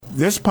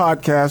This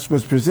podcast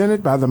was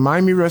presented by the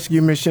Miami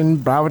Rescue Mission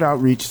Broward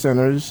Outreach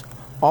Centers,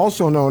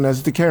 also known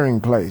as The Caring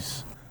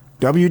Place.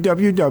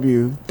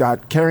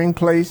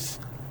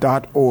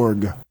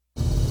 www.caringplace.org.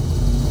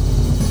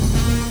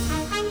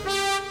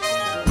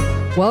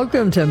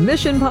 Welcome to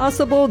Mission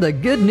Possible, the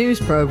Good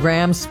News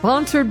program,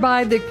 sponsored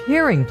by The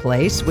Caring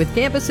Place, with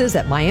campuses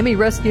at Miami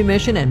Rescue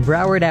Mission and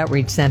Broward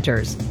Outreach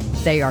Centers.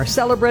 They are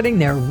celebrating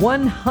their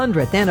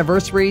 100th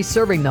anniversary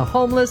serving the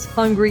homeless,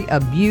 hungry,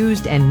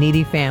 abused, and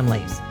needy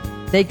families.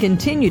 They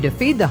continue to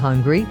feed the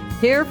hungry,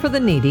 care for the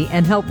needy,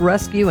 and help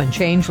rescue and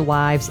change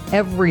lives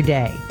every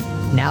day.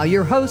 Now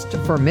your host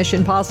for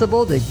Mission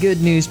Possible, the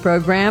Good News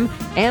program,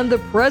 and the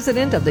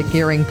president of The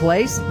Caring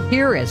Place,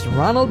 here is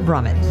Ronald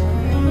Brummett.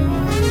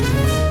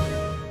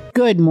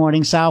 Good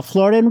morning, South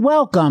Florida, and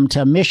welcome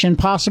to Mission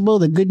Possible,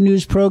 the Good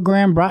News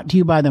program brought to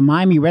you by the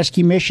Miami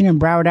Rescue Mission and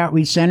Broward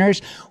Outreach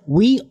Centers.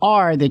 We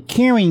are the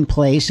Caring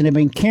Place and have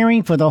been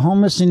caring for the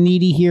homeless and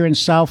needy here in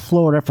South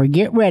Florida for,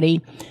 get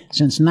ready,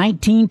 since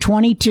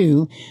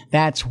 1922.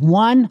 That's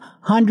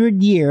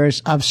 100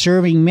 years of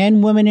serving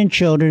men, women, and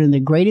children in the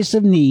greatest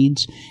of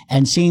needs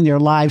and seeing their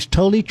lives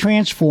totally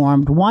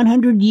transformed.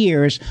 100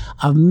 years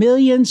of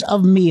millions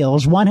of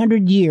meals,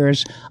 100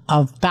 years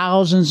of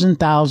thousands and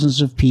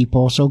thousands of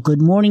people. So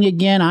good morning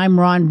again. I'm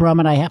Ron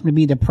Brummett. I happen to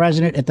be the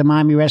president at the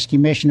Miami Rescue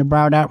Mission of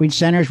Broward Outreach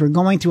Centers. We're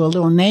going through a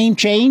little name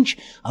change,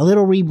 a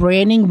little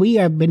rebranding. We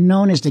have been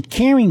known as the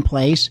Caring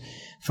Place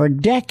for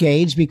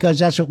decades because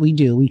that's what we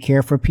do. We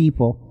care for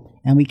people.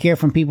 And we care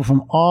for people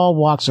from all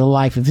walks of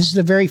life. If this is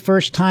the very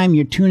first time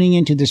you're tuning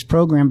into this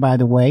program, by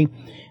the way,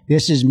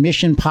 this is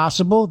Mission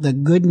Possible, the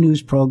Good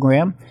News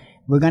program.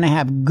 We're going to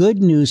have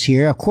good news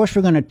here. Of course,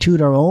 we're going to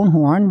toot our own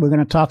horn. We're going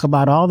to talk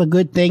about all the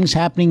good things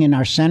happening in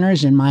our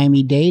centers in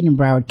Miami-Dade and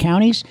Broward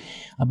counties,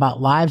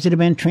 about lives that have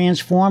been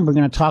transformed. We're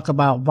going to talk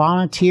about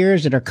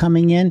volunteers that are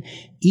coming in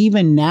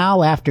even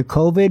now after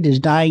COVID is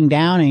dying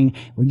down and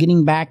we're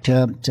getting back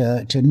to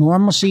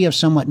normalcy, of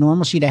somewhat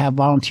normalcy, to have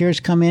volunteers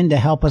come in to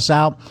help us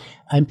out.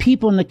 And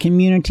people in the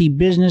community,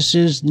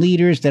 businesses,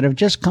 leaders that have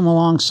just come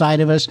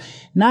alongside of us,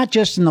 not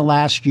just in the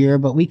last year,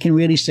 but we can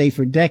really say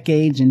for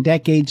decades and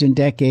decades and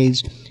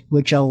decades,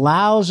 which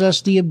allows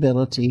us the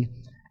ability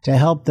to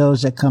help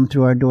those that come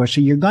through our door. So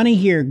you're going to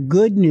hear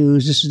good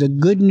news. This is a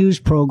good news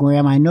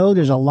program. I know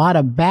there's a lot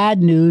of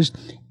bad news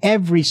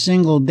every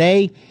single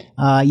day.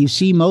 You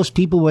see most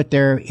people with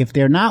if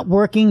they're not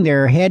working,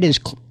 their head is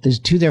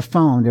to their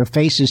phone. Their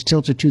face is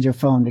tilted to their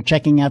phone. They're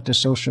checking out the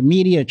social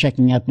media,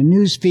 checking out the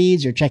news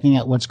feeds, they're checking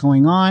out what's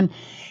going on.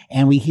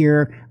 And we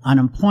hear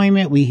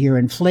unemployment, we hear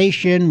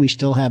inflation, we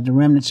still have the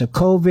remnants of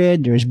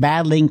COVID, there's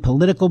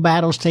political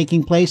battles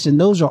taking place,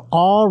 and those are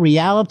all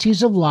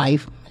realities of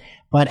life.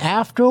 But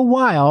after a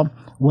while,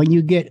 when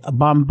you get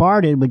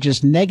bombarded with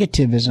just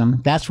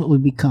negativism, that's what we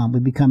become. We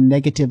become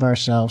negative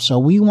ourselves. So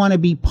we want to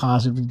be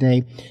positive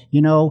today.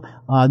 You know,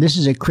 this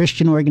is a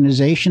Christian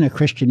organization, a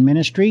Christian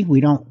ministry.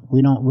 We don't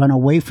run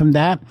away from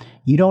that.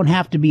 You don't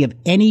have to be of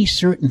any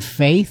certain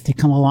faith to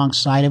come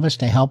alongside of us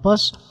to help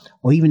us,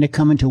 or even to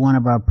come into one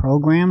of our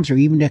programs, or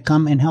even to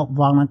come and help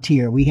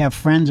volunteer. We have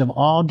friends of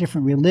all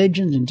different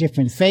religions and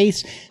different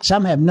faiths.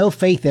 Some have no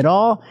faith at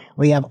all.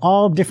 We have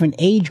all different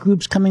age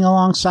groups coming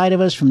alongside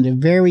of us, from the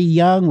very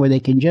young, where they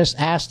can just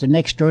ask the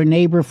next door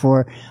neighbor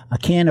for a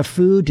can of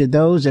food, to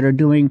those that are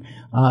doing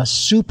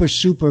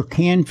super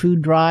canned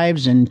food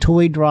drives and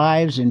toy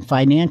drives and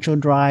financial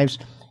drives.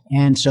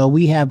 And so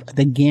we have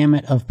the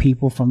gamut of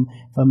people from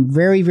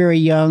very, very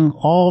young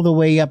all the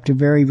way up to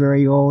very,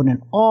 very old,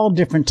 and all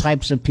different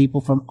types of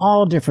people from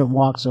all different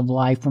walks of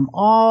life, from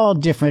all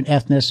different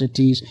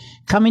ethnicities,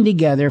 coming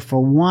together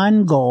for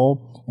one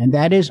goal, and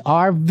that is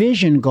our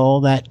vision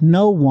goal, that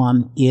no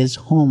one is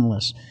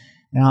homeless.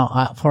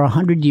 Now, for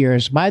 100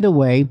 years, by the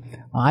way,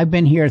 I've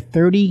been here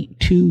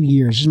 32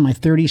 years. This is my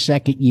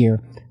 32nd year.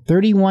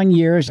 31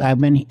 years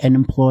I've been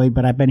unemployed,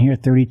 but I've been here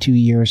 32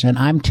 years. And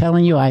I'm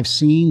telling you, I've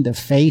seen the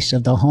face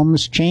of the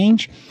homeless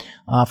change,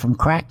 from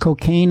crack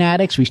cocaine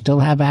addicts. We still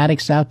have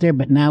addicts out there,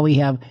 but now we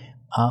have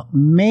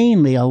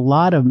mainly a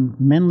lot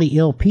of mentally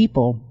ill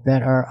people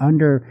that are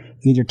under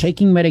either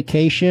taking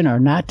medication or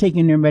not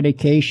taking their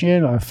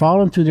medication, or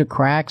falling through the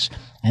cracks.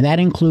 And that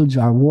includes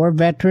our war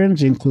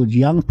veterans, includes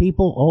young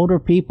people, older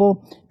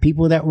people,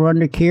 people that were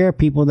under care,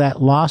 people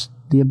that lost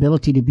the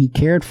ability to be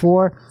cared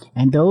for.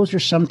 And those are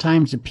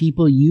sometimes the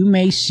people you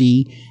may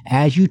see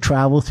as you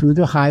travel through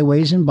the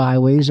highways and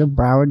byways of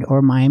Broward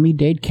or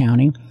Miami-Dade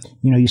County.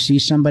 You know, you see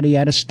somebody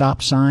at a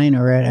stop sign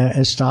or at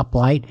a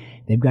stoplight.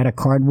 They've got a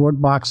cardboard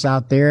box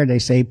out there. They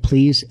say,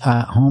 please,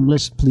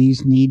 homeless,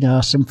 please need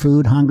some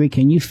food, hungry,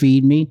 can you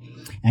feed me?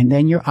 And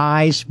then your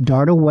eyes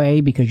dart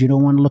away because you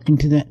don't want to look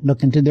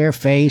into their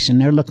face, and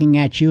they're looking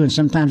at you, and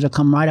sometimes they'll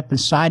come right up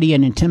inside you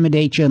and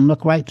intimidate you and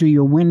look right through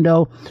your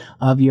window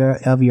of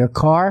your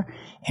car.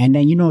 And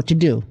then you know what to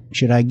do.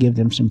 Should I give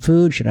them some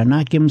food? Should I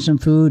not give them some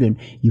food? And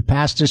you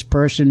pass this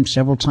person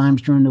several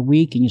times during the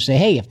week, and you say,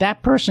 hey, if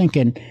that person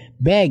can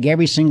beg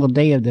every single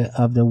day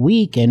of the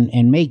week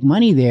and make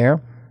money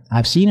there,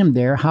 I've seen him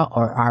there,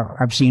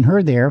 or I've seen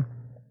her there,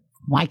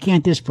 Why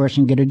can't this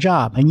person get a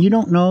job? And you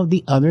don't know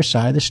the other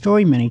side of the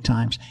story many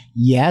times.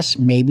 Yes,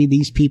 maybe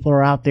these people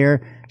are out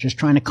there just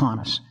trying to con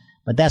us,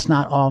 but that's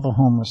not all the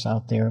homeless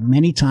out there.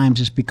 Many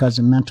times it's because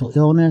of mental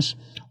illness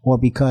or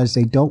because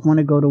they don't want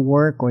to go to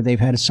work or they've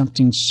had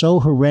something so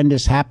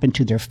horrendous happen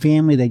to their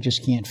family they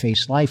just can't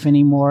face life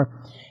anymore.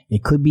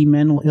 It could be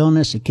mental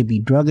illness. It could be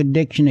drug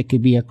addiction. It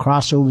could be a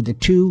crossover of the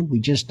two. We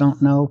just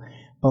don't know.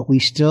 But we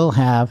still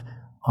have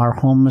our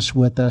homeless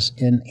with us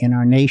in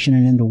our nation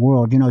and in the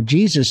world. You know,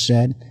 Jesus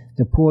said,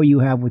 the poor you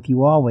have with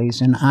you always.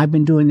 And I've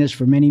been doing this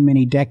for many,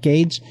 many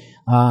decades.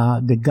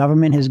 The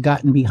government has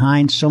gotten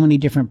behind so many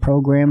different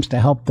programs to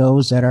help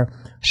those that are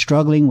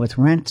struggling with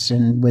rents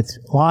and with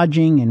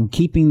lodging and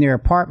keeping their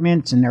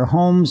apartments and their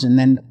homes and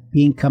then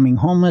becoming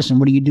homeless. And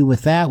what do you do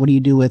with that? What do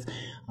you do with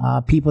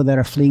people that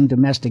are fleeing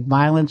domestic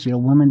violence, you know,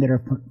 women that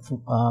are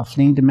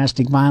fleeing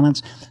domestic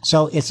violence?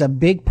 So it's a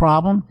big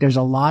problem. There's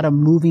a lot of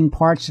moving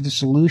parts to the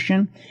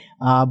solution.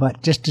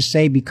 But just to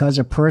say, because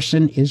a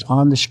person is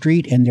on the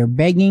street and they're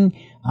begging,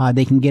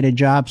 they can get a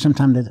job,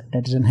 sometimes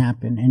that doesn't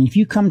happen. And if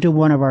you come to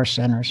one of our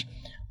centers,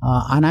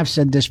 and I've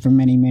said this for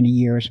many, many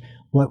years,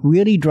 what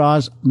really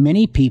draws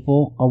many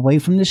people away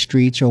from the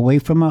streets or away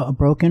from a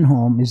broken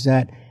home is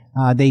that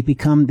they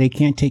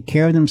can't take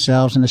care of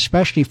themselves. And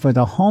especially for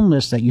the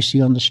homeless that you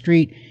see on the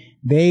street,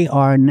 they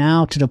are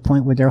now to the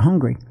point where they're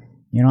hungry,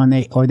 you know, and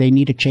they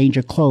need a change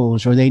of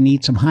clothes, or they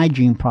need some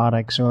hygiene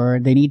products, or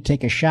they need to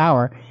take a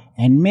shower.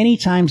 And many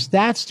times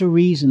that's the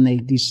reason they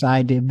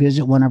decide to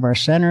visit one of our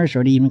centers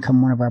or to even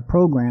come one of our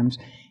programs.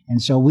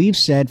 And so we've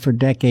said for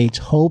decades,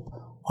 hope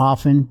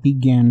often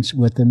begins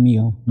with a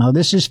meal. Now,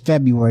 this is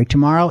February.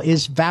 Tomorrow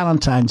is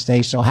Valentine's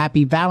Day. So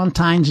happy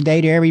Valentine's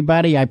Day to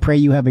everybody. I pray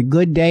you have a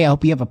good day. I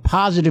hope you have a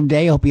positive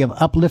day. I hope you have an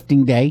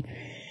uplifting day.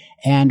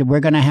 And we're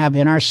going to have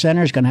in our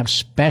centers, going to have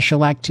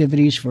special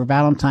activities for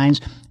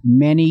Valentine's.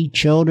 Many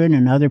children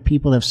and other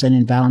people have sent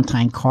in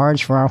Valentine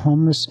cards for our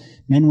homeless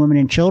men, women,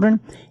 and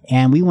children.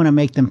 And we want to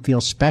make them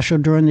feel special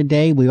during the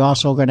day. We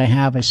also are going to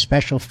have a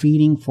special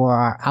feeding for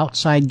our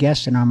outside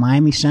guests in our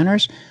Miami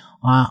centers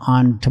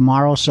on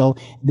tomorrow. So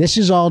this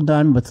is all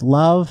done with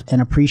love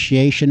and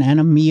appreciation and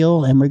a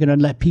meal. And we're going to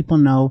let people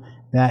know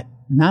that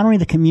not only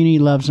the community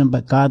loves them,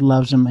 but God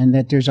loves them, and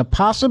that there's a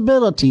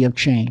possibility of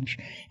change.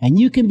 And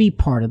you can be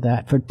part of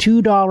that. For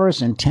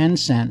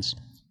 $2.10,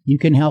 you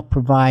can help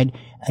provide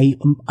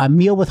a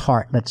meal with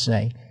heart, let's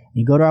say.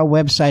 You go to our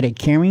website at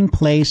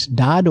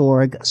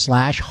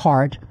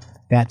caringplace.org/heart.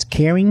 That's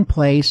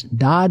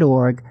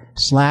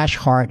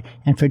caringplace.org/heart.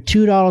 And for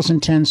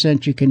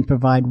 $2.10, you can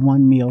provide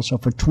one meal. So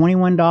for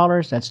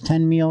 $21, that's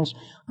 10 meals.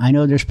 I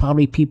know there's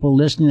probably people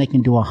listening that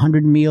can do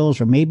 100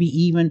 meals, or maybe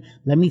even,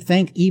 let me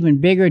think,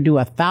 even bigger, do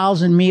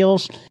 1,000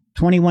 meals,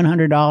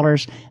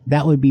 $2,100.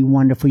 That would be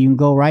wonderful. You can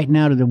go right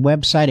now to the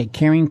website at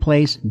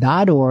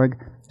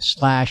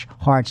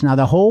caringplace.org/hearts. Now,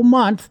 the whole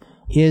month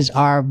is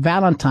our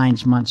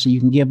Valentine's month, so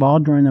you can give all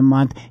during the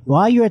month.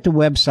 While you're at the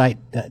website,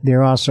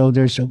 there's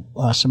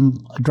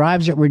some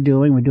drives that we're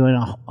doing. We're doing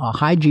a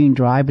hygiene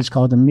drive. It's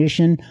called the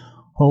Mission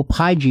Hope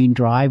Hygiene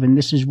Drive, and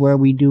this is where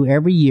we do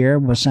every year.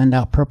 We'll send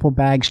out purple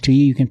bags to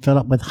you. You can fill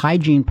up with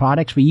hygiene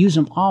products. We use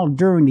them all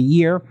during the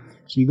year.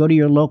 So you go to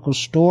your local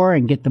store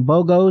and get the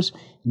BOGOs,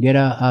 get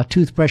a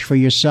toothbrush for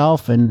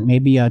yourself and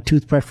maybe a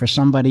toothbrush for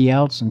somebody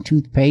else, and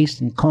toothpaste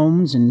and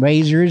combs and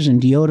razors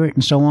and deodorant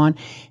and so on.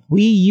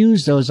 We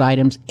use those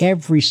items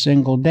every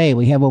single day.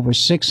 We have over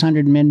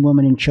 600 men,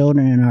 women, and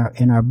children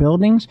in our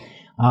buildings.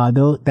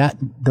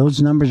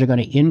 Those numbers are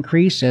going to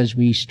increase as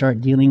we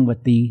start dealing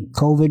with the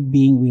COVID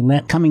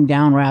coming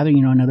down rather.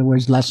 You know, in other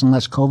words, less and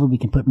less COVID. We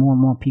can put more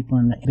and more people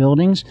in the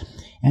buildings.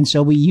 And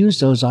so we use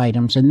those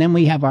items. And then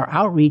we have our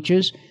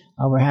outreaches.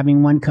 We're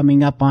having one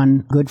coming up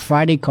on Good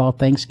Friday called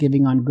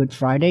Thanksgiving on Good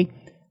Friday.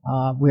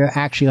 We'll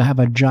actually have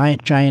a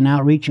giant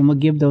outreach, and we'll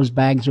give those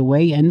bags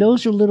away. And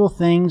those are little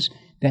things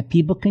that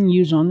people can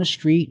use on the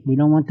street. We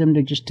don't want them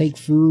to just take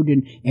food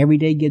and every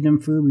day give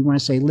them food. We want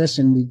to say,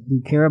 listen,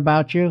 we care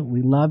about you.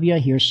 We love you.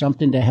 Here's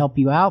something to help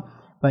you out.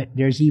 But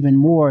there's even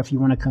more if you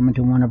want to come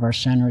into one of our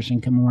centers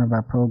and come to one of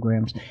our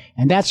programs.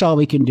 And that's all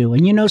we can do.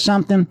 And you know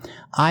something?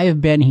 I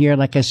have been here,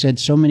 like I said,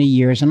 so many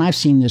years, and I've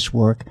seen this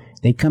work.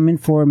 They come in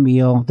for a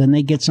meal, then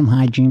they get some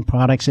hygiene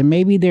products, and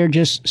maybe they're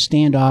just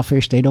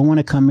standoffish. They don't want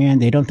to come in.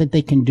 They don't think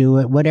they can do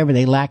it. Whatever.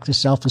 They lack the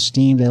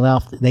self-esteem. They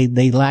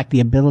lack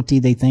the ability,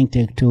 they think,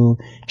 to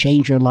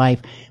change their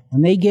life.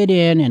 When they get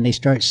in and they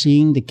start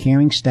seeing the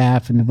caring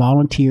staff and the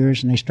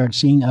volunteers, and they start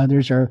seeing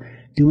others are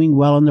doing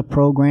well in the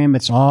program,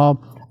 it's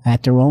all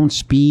at their own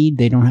speed.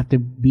 They don't have to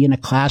be in a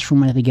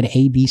classroom and have to get an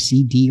A, B,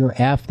 C, D, or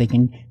F. They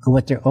can go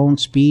at their own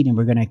speed, and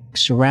we're going to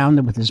surround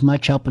them with as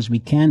much help as we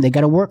can. They got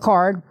to work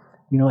hard.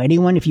 You know,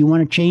 anyone, if you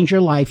want to change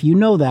your life, you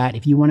know that.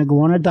 If you want to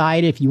go on a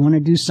diet, if you want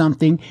to do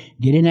something,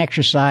 get in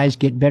exercise,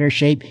 get better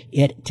shape,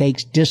 it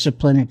takes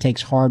discipline, it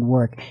takes hard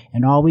work.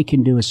 And all we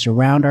can do is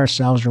surround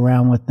ourselves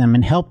around with them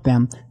and help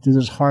them through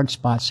those hard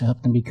spots to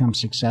help them become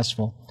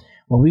successful.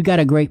 Well, we've got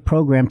a great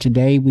program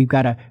today. We've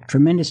got a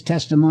tremendous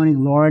testimony,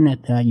 Lauren,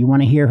 that you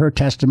want to hear her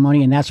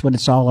testimony, and that's what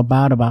it's all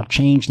about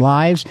changed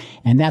lives.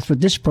 And that's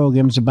what this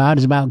program is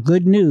about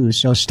good news.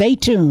 So stay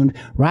tuned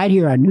right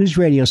here on News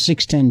Radio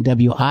 610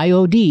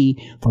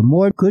 WIOD for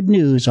more good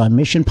news on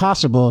Mission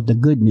Possible, the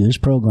Good News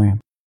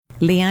program.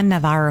 Leanne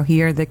Navarro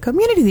here, the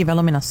Community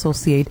Development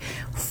Associate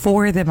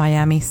for the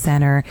Miami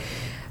Center.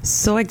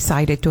 So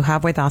excited to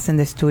have with us in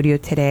the studio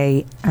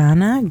today,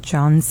 Anna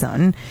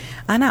Johson.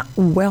 Anna,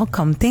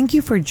 welcome. Thank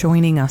you for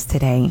joining us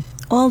today.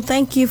 Well,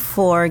 thank you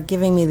for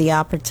giving me the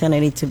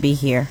opportunity to be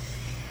here.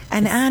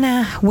 And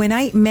Anna, when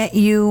I met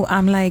you,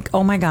 I'm like,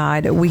 oh my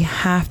God, we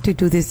have to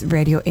do this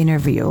radio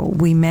interview.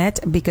 We met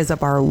because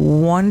of our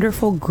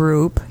wonderful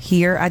group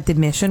here at the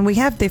Mission. We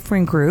have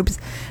different groups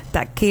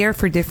that care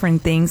for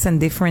different things and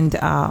different,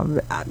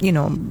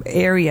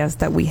 areas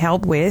that we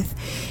help with.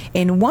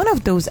 And one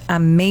of those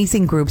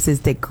amazing groups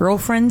is the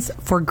Girlfriends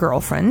for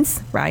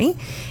Girlfriends, right?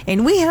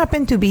 And we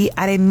happen to be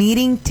at a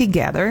meeting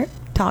together,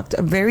 talked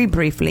very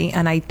briefly,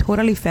 and I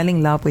totally fell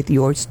in love with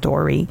your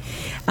story.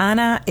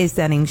 Anna is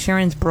an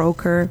insurance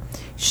broker.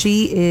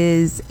 She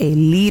is a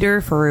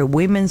leader for a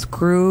women's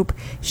group.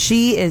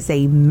 She is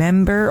a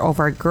member of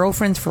our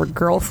Girlfriends for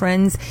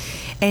Girlfriends.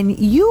 And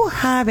you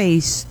have a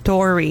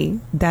story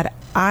that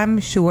I'm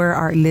sure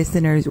our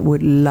listeners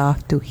would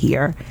love to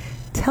hear.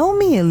 Tell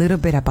me a little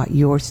bit about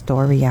your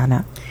story,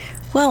 Anna.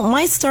 Well,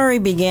 my story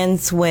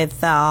begins with,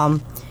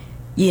 having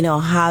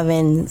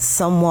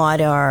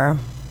somewhat or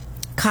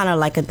kind of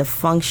like a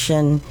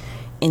dysfunction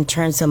in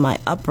terms of my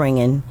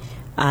upbringing.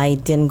 I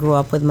didn't grow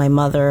up with my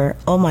mother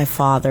or my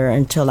father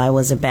until I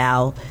was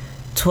about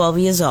 12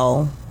 years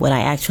old when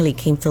I actually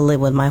came to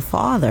live with my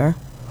father.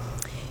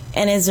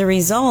 And as a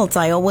result,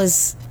 I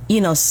always,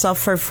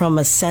 suffered from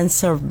a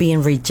sense of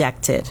being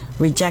rejected.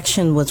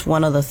 Rejection was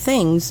one of the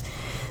things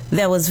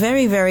that was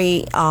very,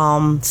 very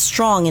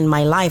strong in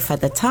my life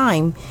at the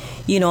time,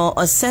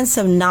 a sense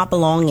of not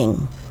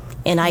belonging.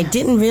 And I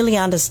didn't really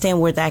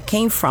understand where that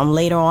came from.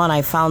 Later on,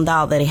 I found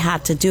out that it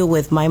had to do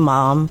with my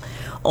mom,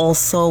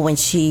 also when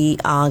she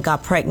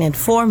got pregnant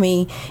for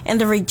me, and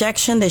the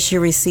rejection that she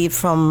received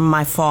from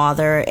my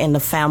father and the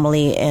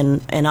family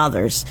and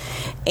others.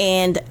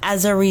 And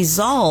as a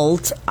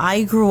result,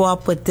 I grew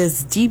up with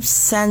this deep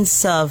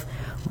sense of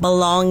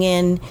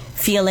belonging,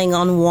 feeling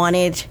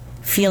unwanted,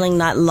 feeling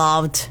not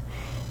loved.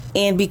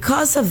 And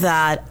because of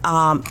that,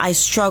 I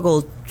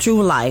struggled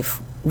through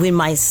life with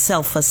my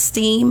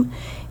self-esteem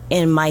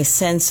and my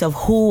sense of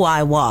who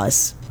I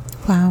was.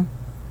 Wow.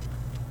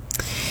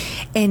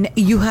 And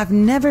you have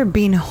never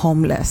been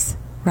homeless,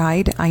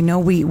 right? I know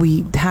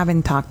we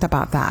haven't talked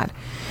about that,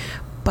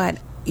 but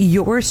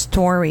your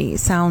story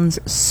sounds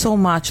so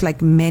much like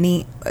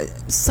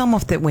some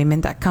of the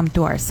women that come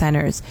to our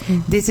centers.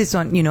 Mm-hmm. This is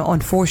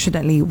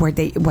unfortunately what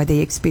they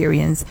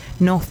experience.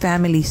 No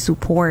family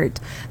support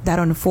that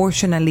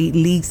unfortunately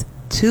leads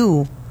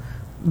to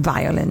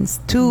violence,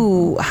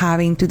 to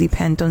having to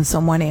depend on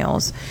someone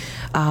else,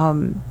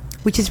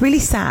 which is really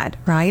sad,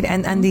 right?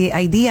 And the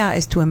idea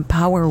is to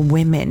empower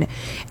women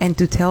and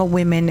to tell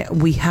women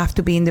we have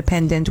to be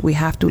independent, we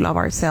have to love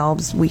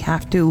ourselves, we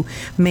have to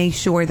make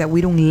sure that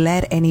we don't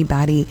let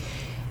anybody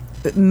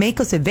make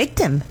us a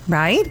victim,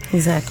 right?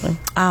 Exactly.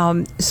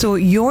 So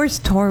your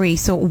story,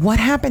 so what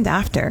happened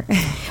after?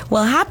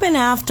 What happened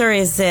after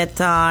is that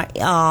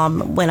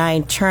when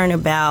I turned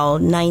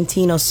about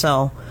 19 or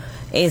so,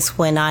 is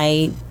when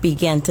I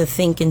began to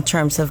think in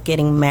terms of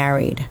getting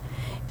married.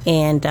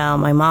 And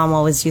my mom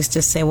always used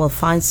to say, well,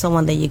 find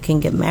someone that you can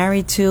get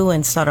married to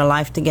and start a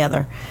life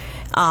together.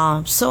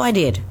 So I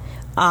did.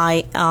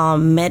 I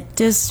met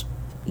this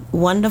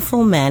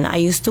wonderful man. I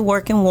used to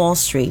work in Wall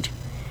Street.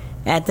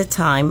 At the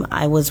time,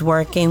 I was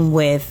working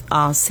with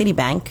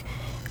Citibank.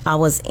 I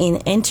was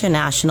in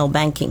international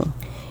banking.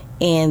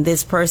 And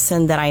this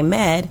person that I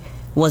met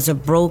was a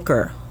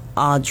broker,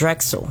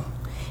 Drexel.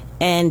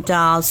 And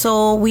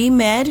so we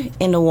met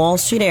in the Wall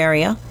Street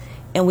area,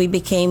 and we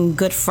became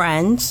good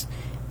friends.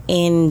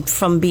 And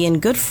from being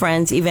good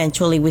friends,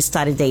 eventually we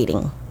started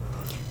dating.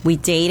 We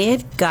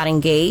dated, got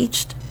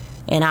engaged,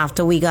 and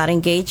after we got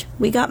engaged,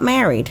 we got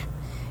married.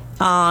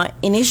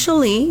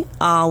 Initially,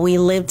 we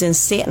lived in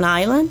Staten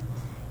Island,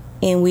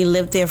 and we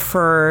lived there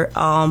for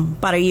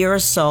about a year or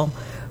so.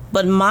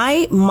 But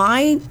my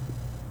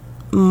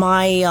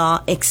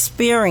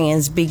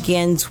experience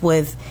begins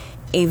with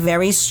a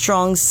very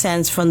strong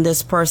sense from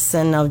this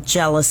person of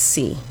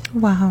jealousy.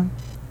 Wow.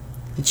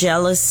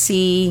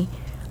 Jealousy,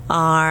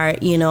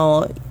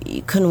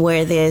 you couldn't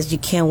wear this, you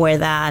can't wear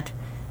that,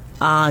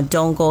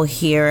 don't go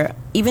here.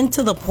 Even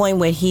to the point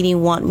where he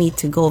didn't want me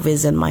to go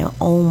visit my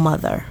own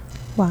mother.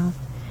 Wow.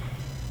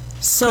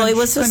 So it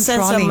was a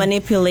sense of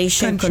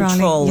manipulation,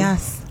 control.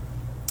 Yes.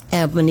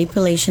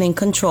 Manipulation and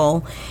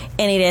control.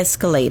 And it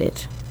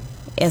escalated.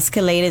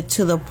 Escalated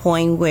to the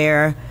point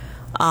where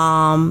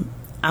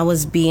I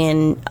was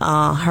being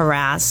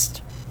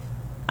harassed.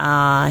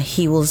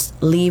 He will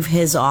leave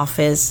his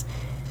office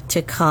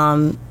to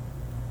come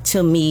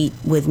to meet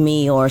with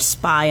me or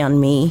spy on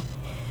me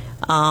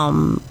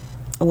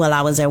while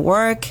I was at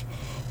work.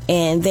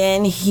 And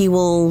then he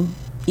will,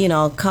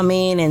 come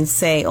in and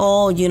say,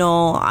 oh,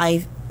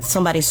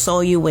 somebody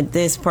saw you with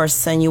this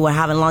person, you were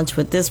having lunch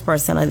with this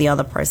person or the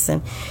other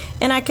person.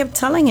 And I kept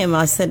telling him,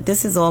 I said,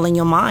 this is all in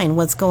your mind.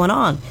 What's going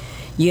on?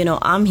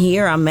 I'm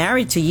here, I'm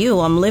married to you,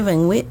 I'm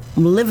living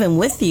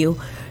with you.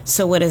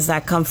 So where does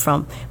that come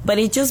from? But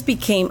it just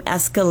became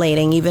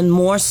escalating even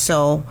more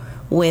so,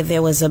 where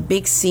there was a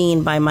big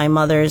scene by my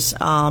mother's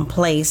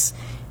place.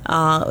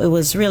 It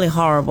was really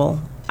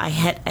horrible. I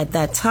had at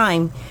that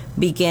time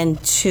began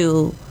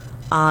to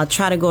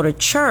try to go to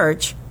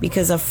church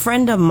because a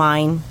friend of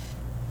mine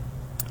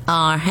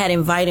had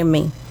invited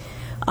me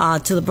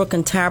to the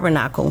Brooklyn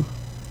Tabernacle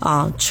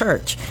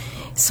church.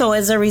 So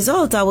as a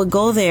result, I would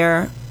go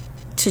there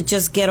to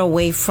just get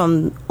away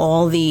from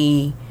all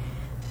the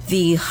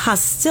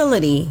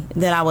hostility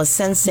that I was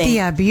sensing. The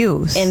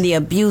abuse. And the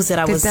abuse that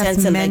I was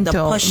sensing, like the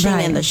pushing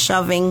and the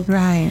shoving.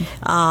 Right.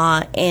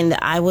 And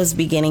I was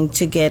beginning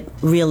to get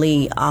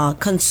really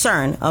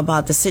concerned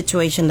about the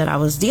situation that I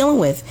was dealing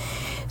with.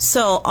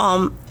 So,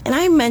 and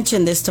I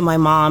mentioned this to my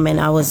mom, and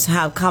I was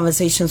have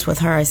conversations with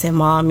her. I said,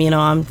 Mom,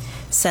 I'm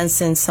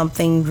sensing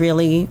something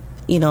really,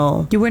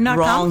 you were not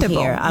wrong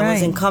here. I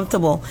wasn't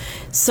comfortable.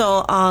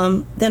 So,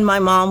 then my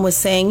mom was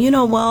saying,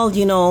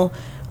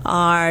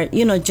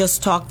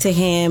 just talk to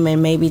him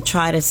and maybe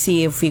try to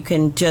see if you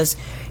can just,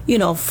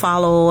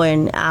 follow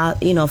and,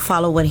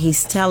 follow what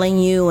he's telling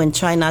you and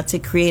try not to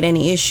create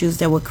any issues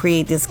that would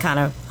create this kind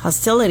of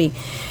hostility.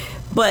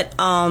 But,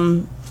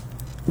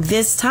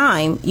 this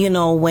time,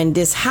 when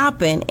this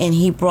happened and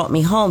he brought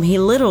me home, he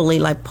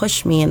literally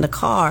pushed me in the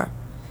car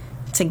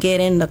to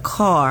get in the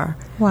car.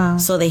 Wow.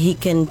 So that he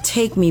can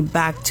take me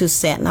back to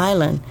Staten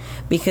Island.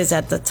 Because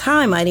at the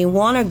time, I didn't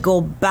want to go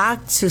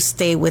back to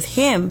stay with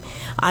him.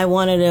 I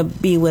wanted to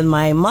be with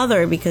my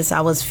mother because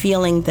I was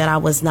feeling that I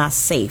was not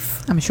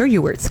safe. I'm sure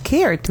you were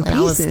scared to pieces,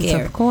 I was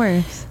scared. Of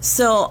course.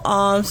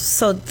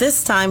 So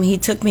this time, he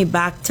took me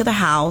back to the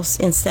house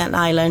in Staten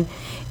Island.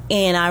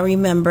 And I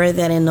remember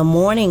that in the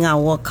morning I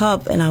woke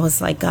up and I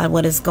was like, God,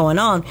 what is going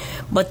on?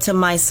 But to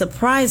my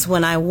surprise,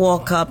 when I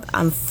woke up,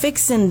 I'm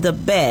fixing the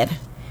bed.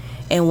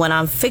 And when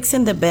I'm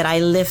fixing the bed, I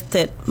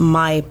lifted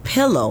my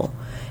pillow.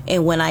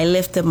 And when I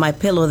lifted my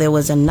pillow, there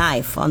was a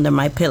knife under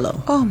my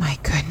pillow. Oh, my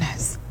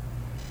goodness.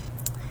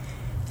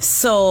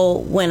 So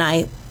when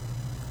I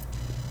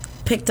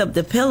picked up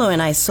the pillow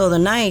and I saw the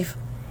knife,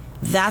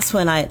 that's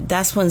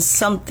when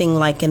something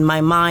like in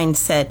my mind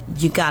said,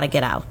 you got to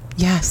get out.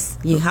 Yes.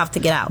 You have to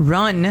get out.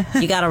 Run.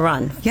 You got to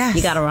run. Yes.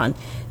 You got to run.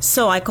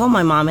 So I called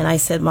my mom and I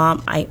said,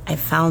 Mom, I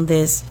found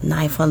this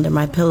knife under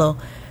my pillow.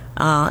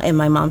 And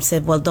my mom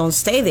said, well, don't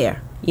stay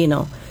there,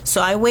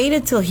 So I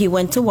waited till he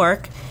went to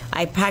work.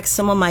 I packed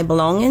some of my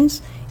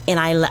belongings and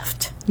I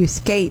left. You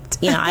escaped.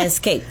 I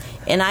escaped.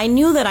 And I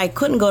knew that I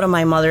couldn't go to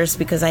my mother's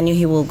because I knew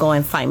he will go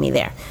and find me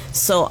there.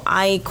 So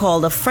I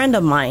called a friend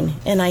of mine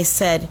and I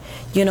said,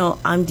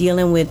 I'm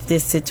dealing with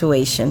this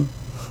situation.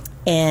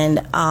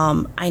 And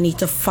I need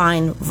to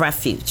find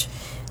refuge.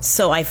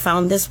 So I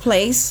found this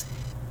place,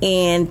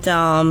 and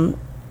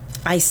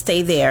I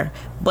stayed there.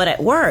 But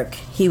at work,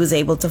 he was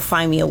able to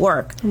find me at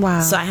work.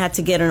 Wow. So I had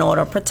to get an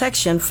order of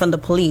protection from the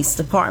police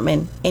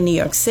department in New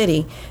York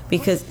City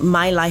because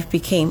my life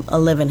became a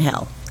living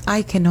hell.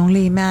 I can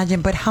only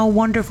imagine, but how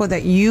wonderful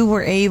that you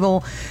were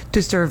able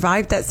to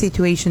survive that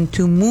situation,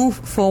 to move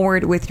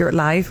forward with your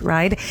life,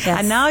 right? Yes.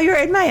 And now you're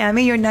in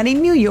Miami, you're not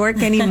in New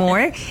York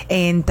anymore.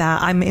 And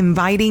I'm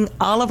inviting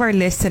all of our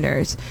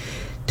listeners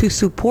to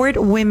support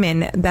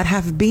women that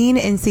have been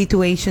in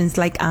situations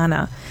like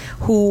Anna,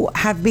 who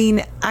have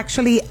been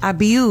actually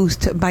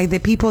abused by the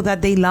people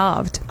that they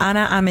loved.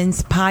 Anna, I'm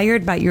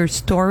inspired by your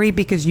story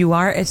because you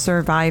are a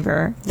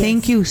survivor. Yes.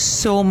 Thank you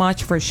so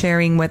much for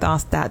sharing with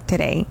us that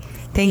today.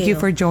 Thank you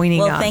for joining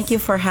us. Well, thank you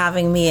for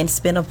having me. It's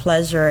been a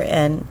pleasure,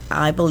 and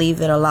I believe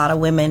that a lot of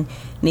women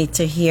need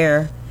to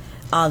hear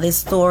this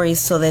story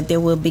so that they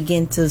will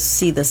begin to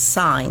see the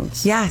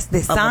signs. Yes, the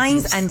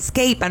signs, abuse. And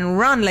escape and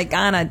run like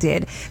Anna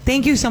did.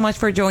 Thank you so much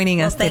for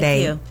joining us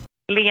today. Thank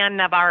you. Leanne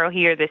Navarro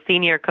here, the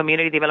Senior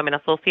Community Development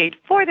Associate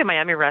for the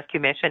Miami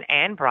Rescue Mission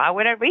and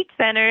Broward Outreach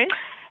Centers.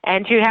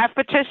 And you have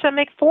Patricia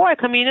McFoy,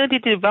 Community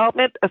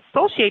Development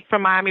Associate for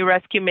Miami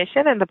Rescue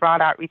Mission and the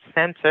Broad Outreach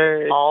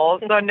Center,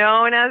 also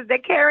known as the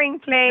Caring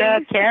Place.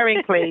 The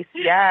Caring Place,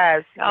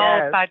 yes.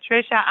 Oh,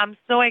 Patricia, I'm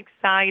so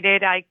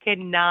excited. I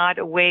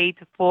cannot wait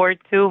for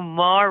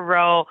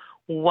tomorrow.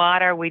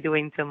 What are we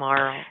doing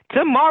tomorrow?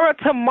 Tomorrow,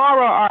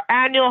 our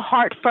annual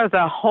Heart for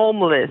the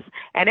Homeless.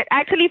 And it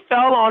actually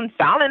fell on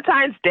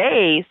Valentine's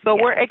Day. So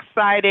we're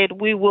excited.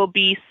 We will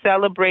be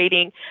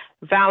celebrating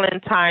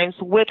Valentine's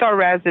with our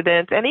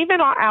residents and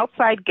even our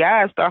outside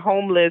guests, our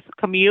homeless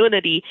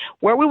community,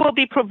 where we will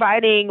be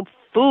providing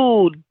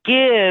food,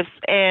 gifts,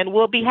 and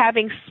we'll be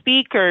having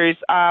speakers.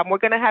 We're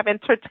going to have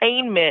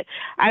entertainment.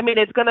 I mean,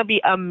 it's going to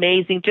be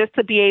amazing just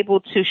to be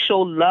able to show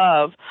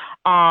love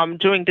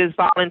during this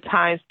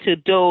Valentine's to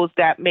those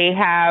that may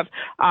have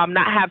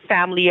not have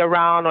family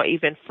around, or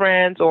even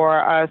friends, or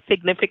a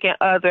significant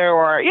other,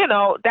 or,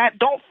 that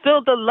don't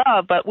feel the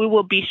love, but we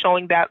will be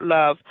showing that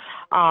love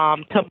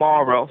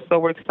tomorrow. So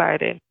we're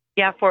excited.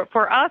 Yeah,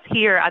 for us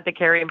here at the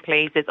Caring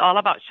Place, it's all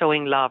about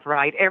showing love,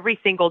 right? Every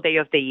single day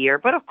of the year.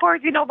 But of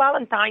course,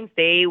 Valentine's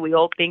Day, we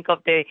all think of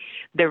the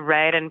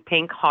red and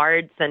pink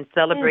hearts and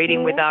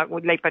celebrating with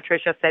like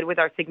Patricia said, with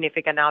our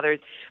significant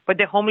others. But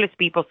the homeless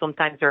people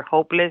sometimes are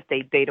hopeless.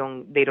 They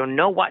don't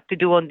know what to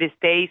do on this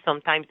day.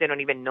 Sometimes they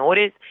don't even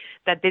notice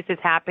that this is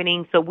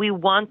happening. So we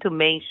want to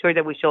make sure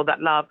that we show that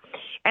love.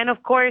 And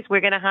of course, we're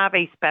going to have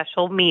a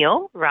special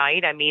meal,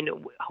 right? I mean,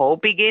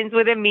 hope begins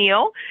with a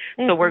meal.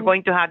 So we're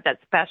going to have that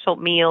special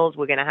meals.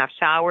 We're going to have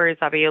showers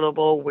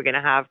available. We're going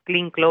to have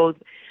clean clothes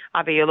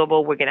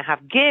available. We're going to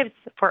have gifts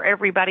for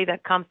everybody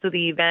that comes to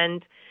the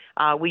event.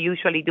 We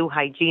usually do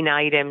hygiene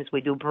items. We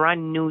do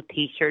brand new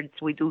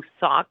T-shirts. We do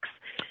socks.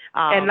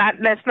 And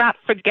let's not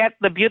forget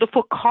the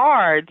beautiful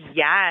cards.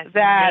 Yes,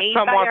 that made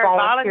from by our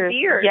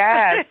volunteers.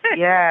 Yes.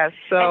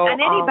 So and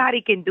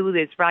anybody can do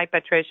this, right,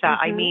 Patricia?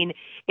 I mean,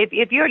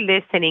 if you're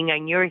listening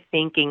and you're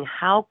thinking,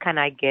 how can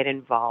I get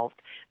involved?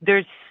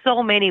 There's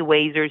so many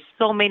ways. There's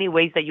so many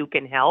ways that you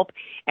can help.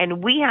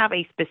 And we have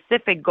a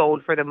specific goal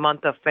for the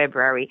month of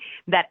February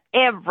that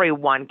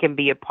everyone can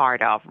be a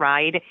part of,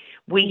 right?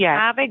 We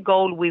have a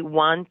goal. We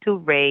want to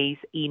raise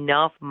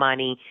enough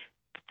money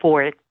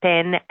for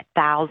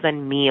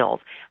 10,000 meals.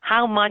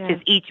 How much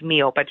is each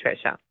meal,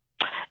 Patricia?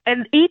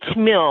 And each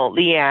meal,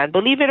 Leanne,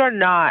 believe it or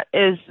not,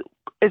 is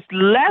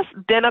less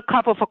than a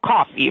cup of a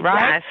coffee,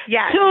 right?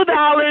 Yes.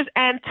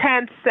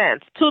 $2.10.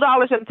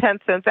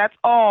 $2.10. That's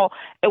all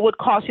it would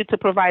cost you to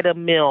provide a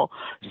meal.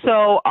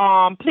 So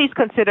please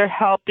consider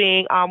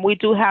helping. We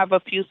do have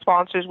a few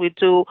sponsors. We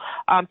do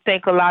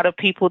thank a lot of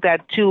people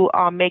that do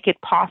make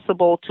it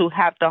possible to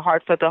have the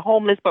Heart for the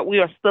Homeless, but we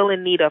are still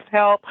in need of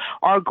help.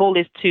 Our goal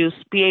is to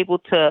be able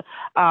to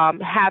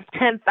have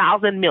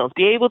 10,000 meals,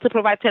 be able to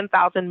provide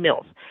 10,000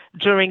 meals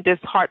during this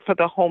Heart for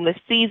the Homeless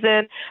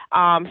season.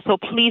 So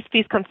please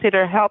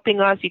consider helping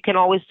us. You can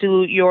always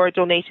do your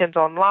donations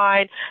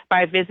online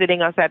by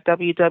visiting us at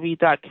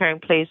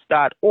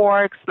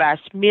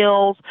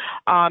www.caringplace.org/meals.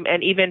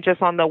 And even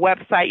just on the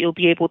website, you'll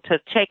be able to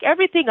check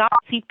everything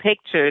out, see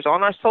pictures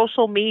on our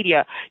social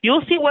media.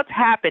 You'll see what's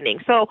happening.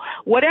 So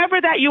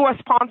whatever that you are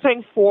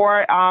sponsoring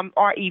for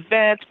our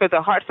events for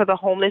the Heart for the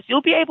Homeless,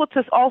 you'll be able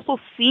to also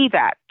see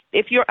that.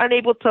 If you're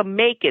unable to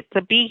make it,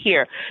 to be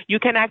here, you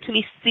can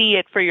actually see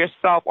it for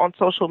yourself on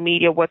social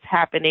media, what's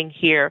happening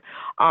here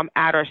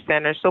at our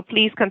center. So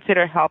please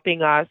consider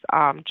helping us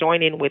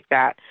join in with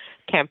that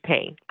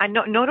campaign. And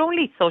not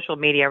only social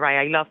media, right?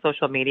 I love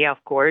social media, of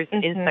course,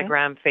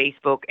 Instagram,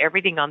 Facebook,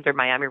 everything under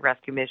Miami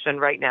Rescue Mission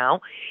right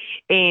now.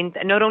 And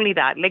not only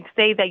that, let's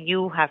say that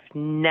you have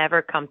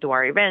never come to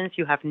our events,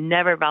 you have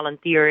never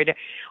volunteered,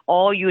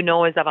 all you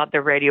know is about the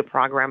radio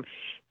program.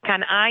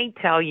 Can I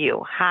tell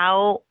you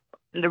how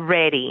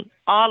ready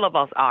all of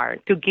us are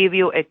to give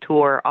you a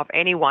tour of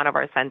any one of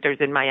our centers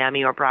in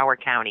Miami or Broward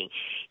County?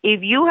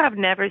 If you have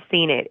never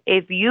seen it,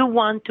 if you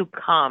want to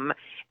come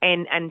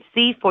and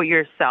see for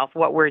yourself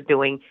what we're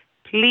doing,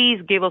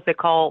 please give us a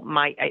call.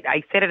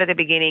 I said it at the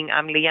beginning,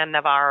 I'm Leanne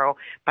Navarro,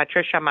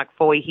 Patricia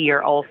McFoy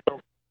here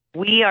also.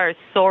 We are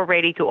so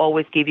ready to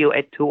always give you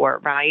a tour,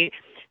 right?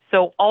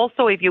 So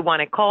also, if you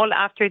want to call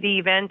after the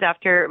event,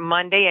 after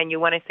Monday, and you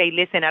want to say,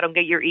 listen, I don't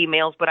get your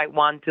emails, but I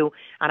want to,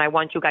 and I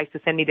want you guys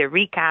to send me the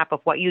recap of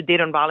what you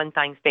did on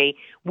Valentine's Day,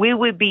 we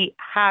would be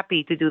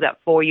happy to do that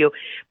for you.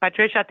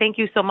 Patricia, thank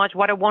you so much.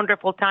 What a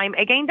wonderful time.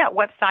 Again, that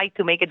website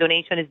to make a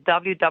donation is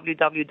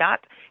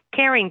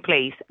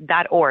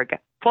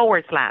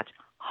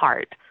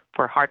www.caringplace.org/heart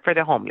for Heart for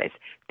the Homeless.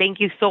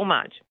 Thank you so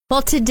much.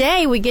 Well,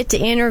 today we get to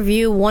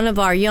interview one of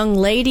our young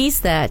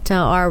ladies that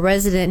are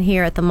resident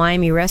here at the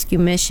Miami Rescue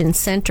Mission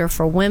Center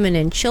for Women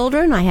and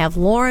Children. I have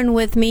Lauren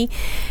with me,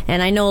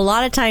 and I know a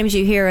lot of times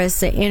you hear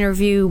us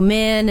interview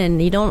men,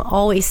 and you don't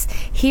always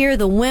hear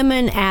the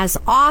women as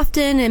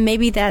often, and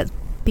maybe that's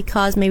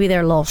because maybe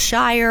they're a little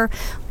shyer.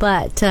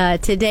 But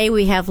today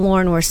we have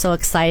Lauren. We're so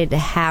excited to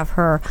have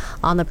her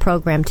on the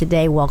program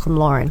today. Welcome,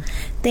 Lauren.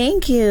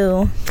 Thank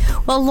you.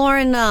 Well,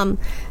 Lauren,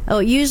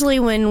 usually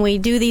when we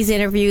do these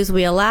interviews,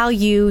 we allow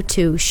you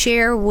to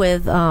share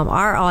with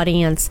our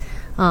audience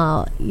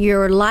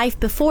your life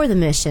before the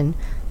mission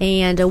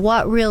and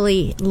what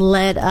really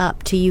led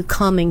up to you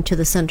coming to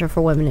the Center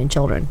for Women and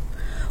Children.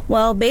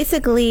 Well,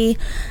 basically,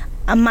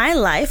 my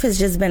life has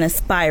just been a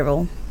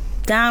spiral.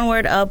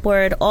 Downward,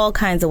 upward, all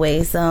kinds of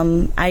ways.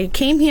 I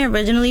came here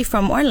originally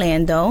from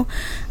Orlando.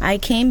 I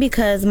came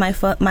because my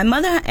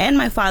mother and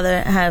my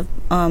father have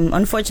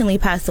unfortunately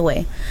passed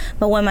away.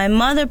 But when my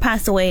mother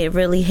passed away, it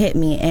really hit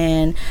me,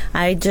 and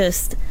I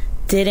just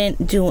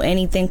didn't do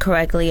anything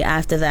correctly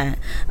after that.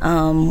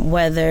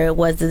 Whether it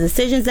was the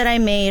decisions that I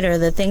made or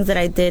the things that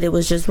I did, it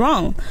was just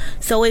wrong.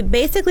 So it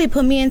basically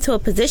put me into a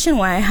position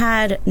where I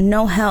had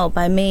no help.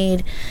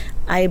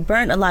 I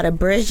burnt a lot of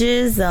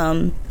bridges.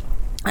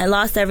 I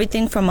lost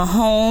everything from a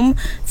home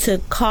to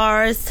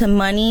cars to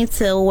money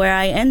to where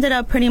I ended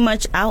up pretty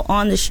much out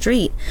on the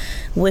street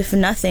with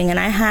nothing. And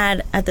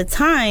at the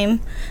time,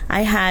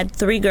 I had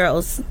 3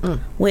 girls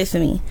with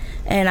me,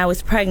 and I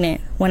was pregnant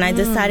when I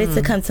decided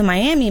to come to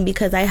Miami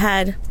because I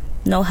had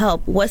no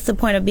help. What's the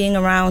point of being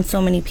around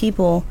so many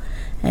people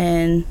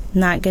and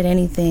not get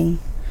anything?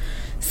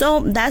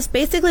 So that's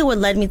basically what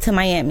led me to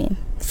Miami.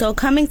 So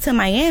coming to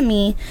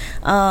Miami,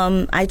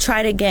 I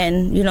tried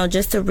again,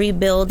 just to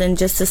rebuild and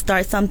just to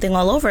start something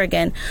all over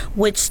again,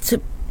 which, to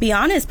be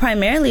honest,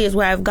 primarily is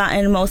where I've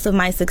gotten most of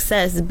my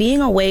success.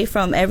 Being away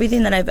from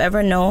everything that I've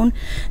ever known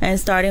and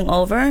starting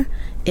over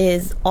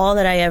is all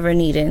that I ever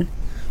needed.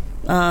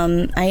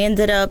 I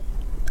ended up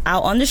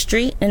out on the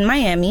street in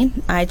Miami.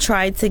 I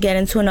tried to get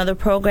into another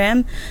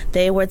program.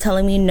 They were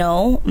telling me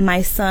no.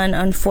 My son,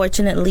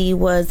 unfortunately,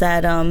 was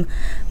at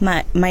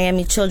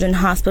Miami Children's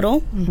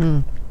Hospital.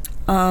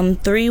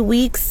 3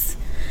 weeks,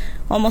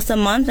 almost a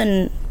month,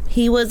 and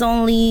he was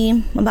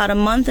only about a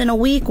month and a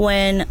week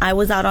when I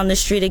was out on the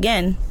street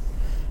again.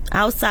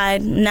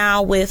 Outside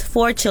now with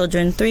 4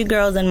 children, 3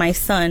 girls and my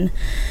son.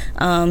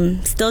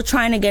 Still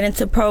trying to get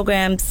into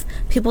programs,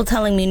 people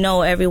telling me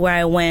no everywhere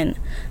I went,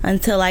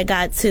 until I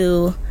got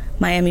to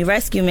Miami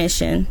Rescue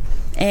Mission.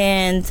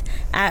 And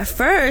at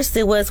first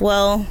it was,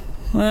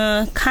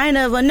 kind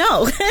of a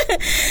no.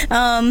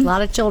 A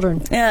lot of children.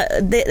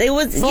 It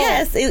was full.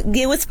 Yes,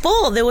 it was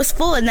full. It was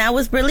full, and that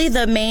was really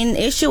the main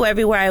issue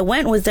everywhere I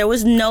went, was there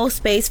was no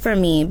space for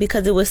me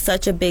because it was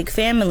such a big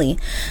family.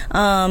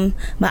 But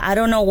I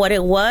don't know what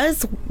it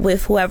was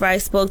with whoever I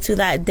spoke to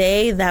that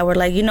day that were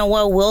like, you know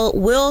what,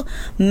 we'll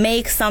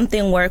make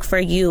something work for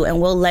you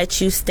and we'll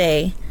let you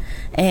stay.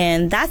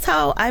 And that's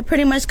how I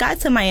pretty much got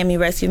to Miami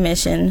Rescue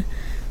Mission.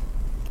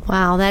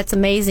 Wow, that's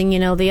amazing.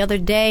 The other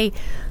day,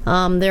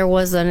 there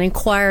was an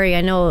inquiry.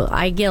 I know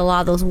I get a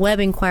lot of those web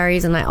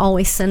inquiries, and I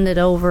always send it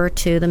over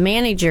to the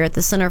manager at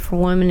the Center for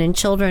Women and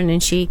Children,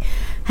 and she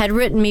had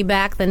written me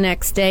back the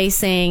next day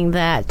saying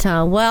that,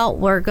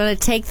 we're going to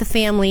take the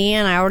family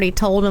in. I already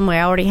told them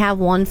I already have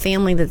one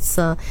family that's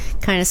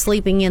kind of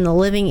sleeping in the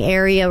living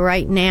area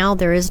right now.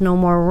 There is no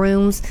more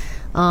rooms.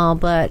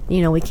 But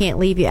we can't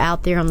leave you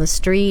out there on the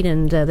street,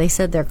 and they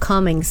said they're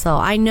coming. So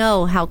I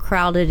know how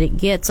crowded it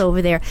gets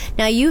over there.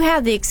 Now, you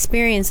have the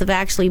experience of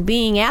actually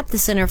being at the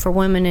Center for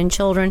Women and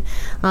Children.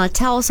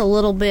 Tell us a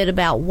little bit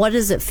about what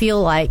does it feel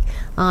like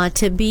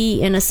to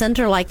be in a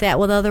center like that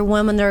with other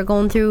women that are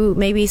going through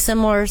maybe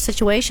similar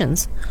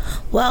situations.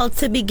 Well,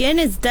 to begin,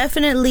 it's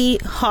definitely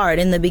hard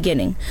in the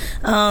beginning.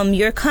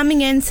 You're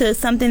coming into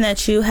something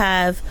that you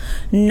have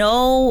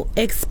no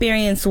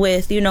experience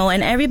with,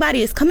 and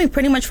everybody is coming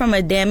pretty much from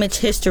a damaged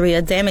history,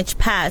 a damaged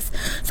past.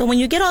 So when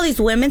you get all these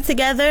women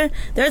together,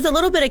 there's a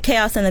little bit of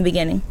chaos in the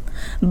beginning.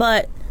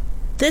 But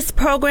this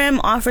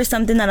program offers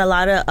something that a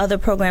lot of other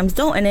programs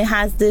don't, and it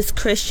has this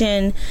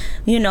Christian,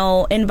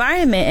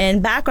 environment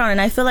and background.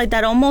 And I feel like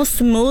that almost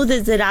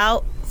smoothes it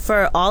out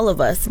for all of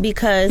us,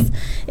 because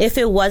if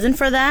it wasn't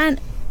for that,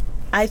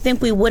 I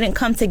think we wouldn't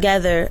come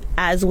together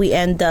as we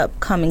end up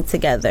coming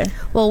together.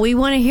 Well, we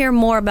want to hear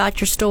more about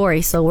your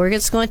story, so we're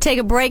just going to take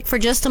a break for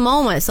just a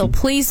moment. So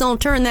please don't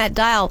turn that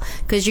dial,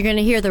 because you're going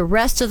to hear the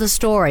rest of the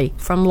story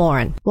from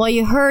Lauren. Well,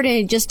 you heard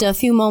it just a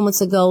few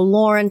moments ago,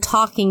 Lauren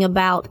talking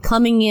about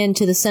coming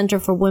into the Center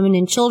for Women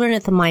and Children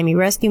at the Miami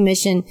Rescue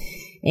Mission.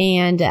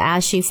 And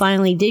as she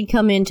finally did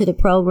come into the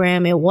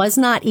program, it was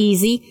not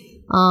easy.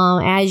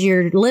 As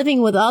you're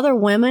living with other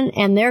women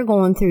and they're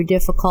going through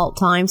difficult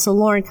times. So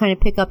Lauren, kind of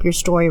pick up your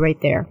story right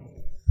there.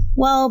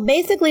 Well,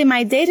 basically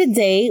my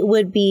day-to-day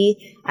would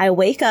be I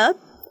wake up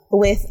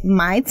with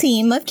my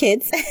team of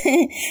kids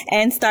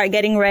and start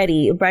getting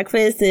ready.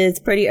 Breakfast is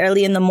pretty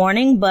early in the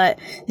morning, but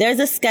there's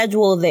a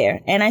schedule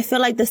there. And I feel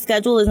like the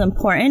schedule is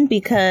important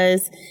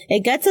because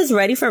it gets us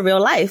ready for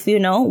real life.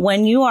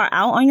 When you are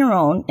out on your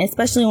own,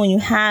 especially when you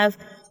have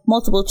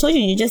multiple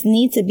children, you just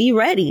need to be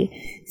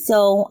ready.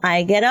 So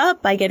I get up,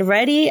 I get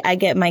ready, I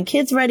get my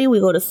kids ready, we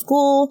go to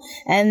school,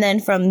 and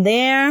then from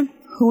there,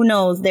 who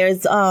knows,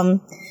 there's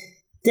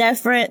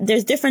different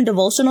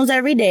devotionals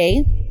every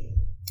day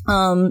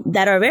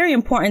that are very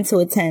important to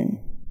attend.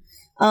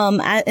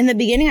 In the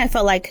beginning, I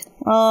felt like,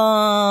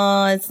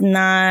 it's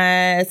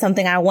not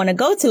something I want to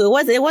go to.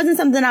 It wasn't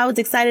something I was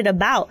excited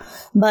about,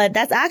 but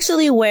that's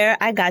actually where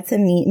I got to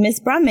meet Miss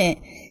Brummett,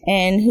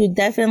 and who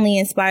definitely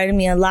inspired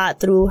me a lot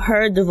through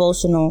her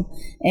devotional.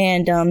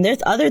 And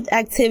there's other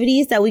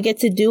activities that we get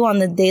to do on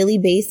the daily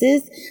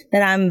basis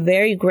that I'm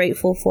very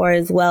grateful for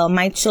as well.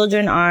 My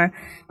children are,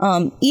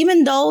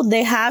 even though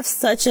they have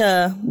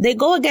they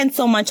go against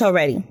so much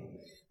already.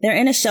 They're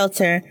in a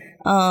shelter.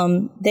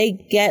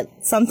 They get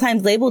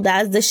sometimes labeled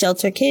as the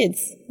shelter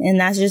kids, and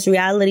that's just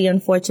reality,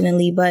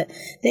 unfortunately. But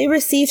they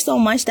receive so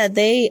much that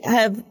they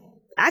have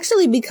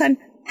actually become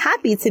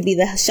happy to be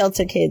the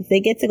shelter kids. They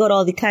get to go to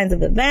all these kinds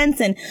of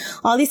events, and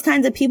all these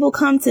kinds of people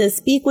come to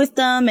speak with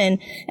them,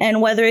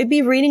 and whether it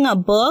be reading a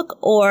book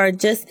or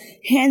just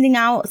handing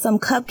out some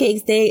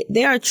cupcakes,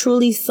 they are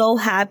truly so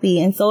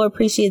happy and so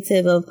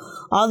appreciative of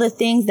all the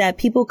things that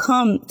people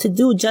come to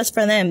do just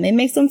for them. It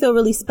makes them feel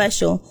really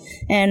special.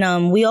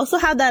 And we also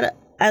have that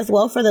as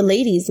well for the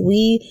ladies.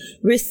 We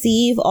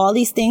receive all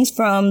these things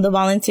from the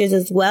volunteers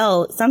as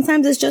well.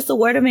 Sometimes it's just a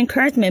word of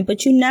encouragement,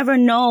 but you never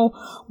know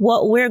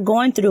what we're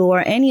going through, or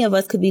any of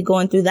us could be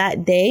going through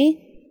that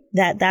day.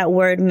 That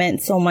word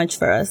meant so much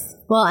for us.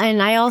 Well,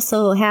 and I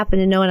also happen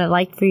to know, and I'd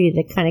like for you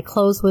to kind of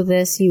close with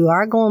this, you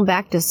are going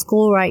back to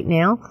school right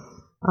now.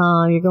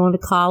 You're going to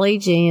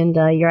college, and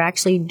you're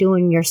actually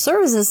doing your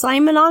service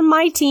assignment on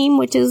my team,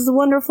 which is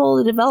wonderful,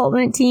 the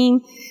development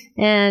team.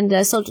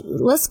 And so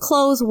let's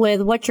close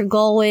with what your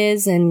goal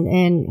is,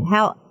 and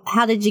how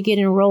did you get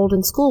enrolled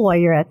in school while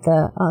you're at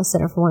the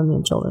Center for Women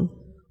and Children?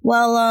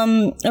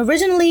 Well,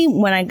 originally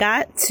when I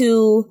got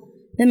to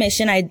the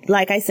mission,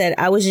 like I said,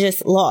 I was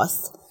just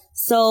lost.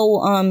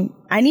 So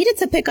I needed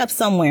to pick up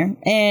somewhere.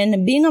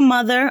 And being a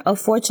mother of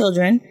 4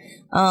 children,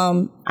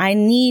 I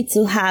need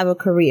to have a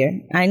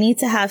career. I need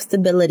to have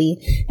stability.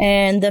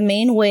 And the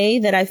main way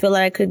that I feel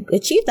that I could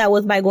achieve that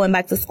was by going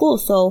back to school.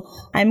 So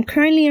I'm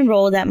currently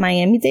enrolled at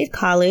Miami-Dade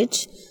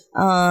College.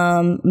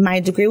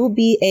 My degree will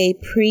be a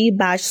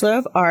pre-Bachelor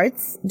of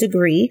Arts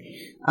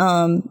degree.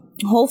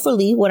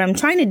 Hopefully what I'm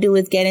trying to do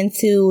is get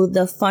into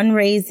the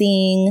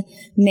fundraising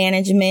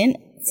management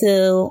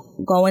to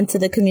go into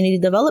the community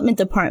development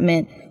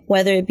department,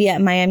 whether it be at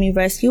Miami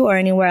Rescue or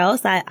anywhere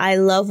else. I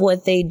love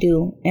what they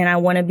do, and I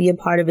want to be a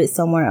part of it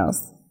somewhere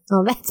else.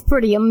 Oh, that's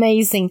pretty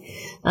amazing.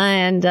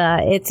 And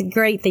it's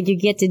great that you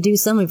get to do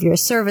some of your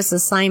service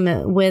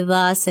assignment with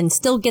us and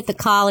still get the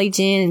college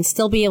in and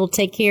still be able to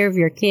take care of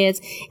your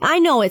kids. I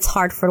know it's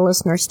hard for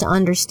listeners to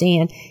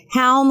understand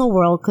how in the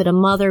world could a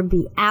mother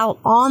be out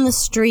on the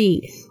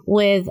street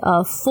with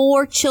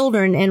 4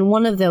 children, and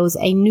one of those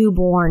a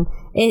newborn.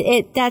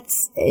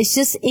 It's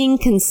just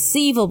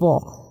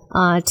inconceivable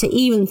to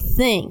even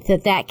think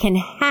that can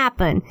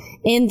happen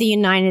in the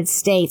United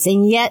States.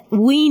 And yet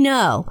we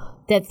know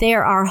that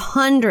there are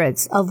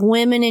hundreds of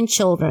women and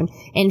children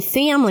and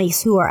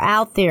families who are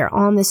out there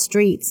on the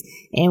streets,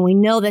 and we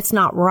know that's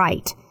not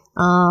right.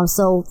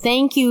 So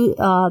thank you,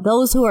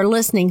 those who are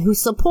listening who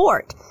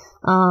support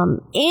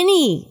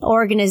any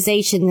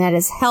organization that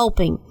is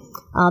helping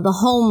the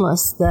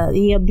homeless,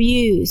 the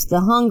abused,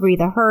 the hungry,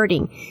 the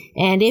hurting.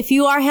 And if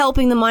you are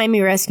helping the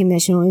Miami Rescue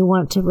Mission, we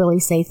want to really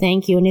say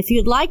thank you. And if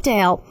you'd like to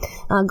help,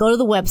 go to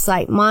the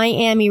website,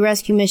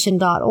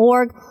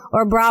 miamirescuemission.org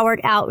or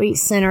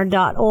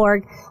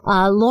BrowardOutreachCenter.org.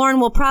 Lauren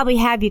will probably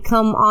have you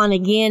come on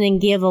again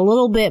and give a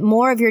little bit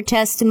more of your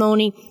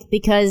testimony,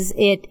 because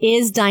it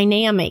is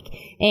dynamic.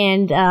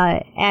 And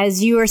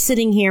as you are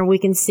sitting here, we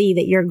can see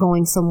that you're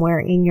going somewhere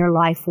in your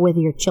life with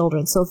your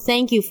children. So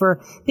thank you for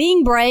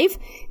being brave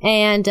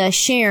and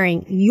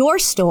sharing your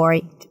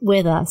story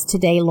with us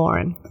today,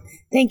 Lauren.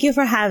 Thank you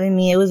for having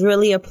me. It was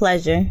really a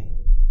pleasure.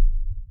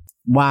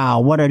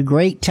 Wow, what a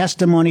great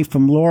testimony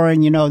from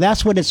Lauren. You know,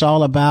 that's what it's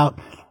all about.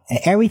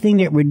 Everything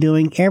that we're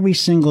doing every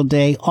single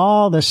day,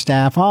 all the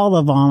staff, all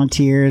the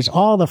volunteers,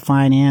 all the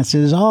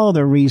finances, all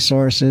the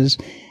resources.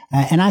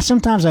 And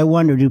sometimes I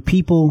wonder, do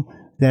people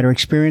that are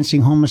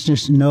experiencing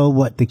homelessness know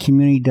what the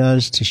community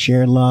does to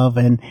share love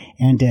and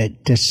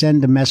to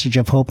send a message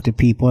of hope to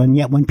people? And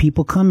yet when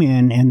people come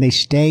in and they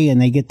stay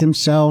and they get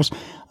themselves,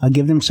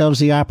 give themselves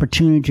the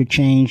opportunity to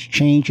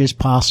change is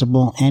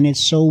possible. And it's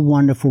so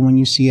wonderful when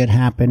you see it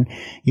happen.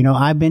 You know,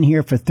 I've been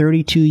here for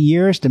 32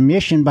 years. The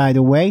mission, by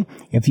the way,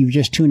 if you're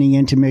just tuning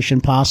into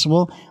Mission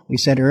Possible, we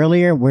said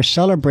earlier, we're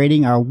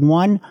celebrating our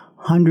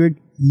 100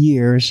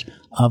 years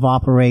of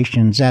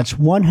operations. That's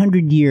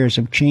 100 years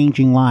of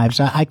changing lives.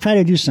 I try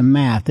to do some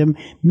math. There are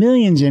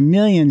millions and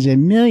millions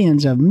and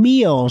millions of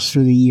meals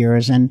through the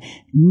years, and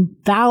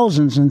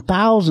thousands and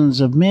thousands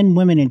of men,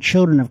 women, and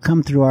children have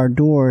come through our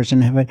doors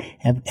and have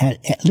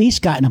at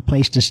least gotten a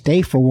place to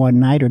stay for one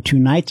night or 2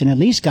 nights, and at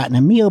least gotten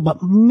a meal,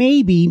 but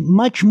maybe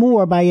much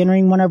more by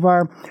entering one of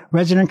our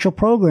residential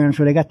programs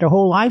where they got their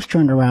whole lives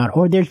turned around.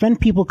 Or there's been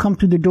people come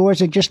through the doors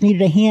that just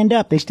needed a hand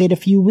up. They stayed a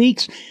few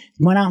weeks,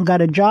 went out and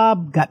got a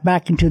job, got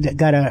back into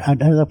got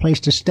another place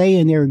to stay,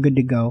 and they were good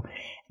to go.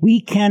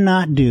 We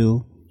cannot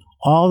do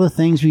all the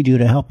things we do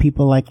to help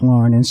people like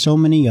Lauren and so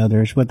many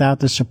others without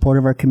the support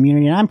of our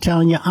community. And I'm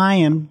telling you, I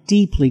am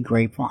deeply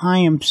grateful. I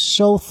am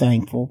so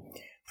thankful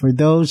for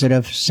those that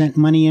have sent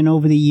money in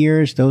over the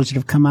years, those that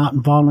have come out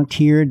and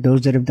volunteered,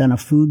 those that have done a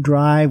food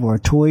drive or a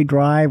toy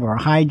drive or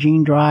a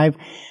hygiene drive.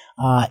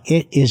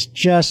 It is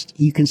just,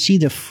 you can see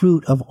the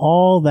fruit of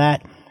all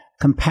that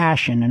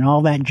compassion and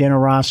all that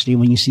generosity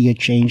when you see a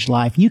changed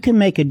life. You can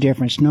make a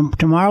difference.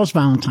 Tomorrow's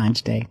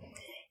Valentine's Day,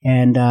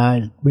 and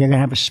we're going to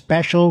have a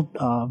special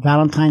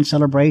Valentine's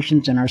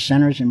celebrations in our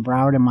centers in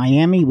Broward and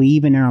Miami. We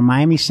even in our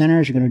Miami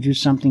centers are going to do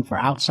something for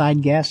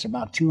outside guests,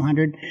 about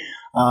 200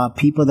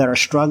 people that are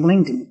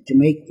struggling to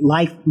make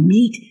life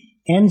meet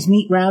ends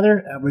meet,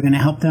 rather. We're going to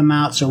help them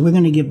out. So we're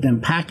going to give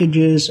them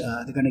packages.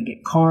 They're going to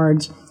get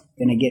cards.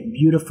 They're going to get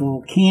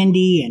beautiful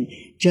candy and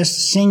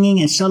just singing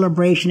and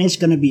celebration. It's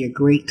going to be a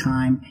great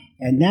time.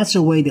 And that's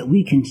a way that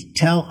we can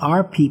tell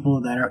our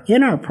people that are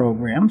in our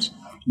programs,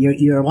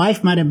 your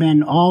life might have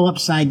been all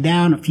upside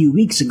down a few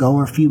weeks ago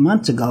or a few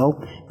months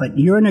ago, but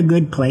you're in a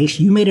good place.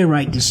 You made a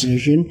right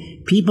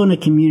decision. People in the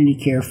community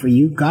care for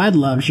you. God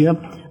loves you.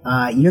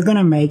 You're going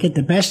to make it.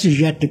 The best is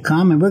yet to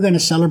come, and we're going to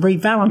celebrate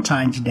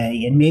Valentine's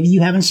Day. And maybe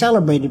you haven't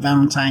celebrated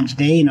Valentine's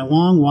Day in a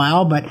long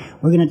while, but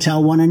we're going to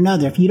tell one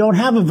another. If you don't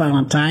have a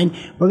Valentine,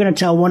 we're going to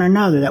tell one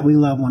another that we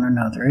love one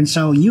another. And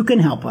so you can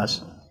help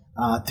us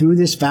through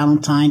this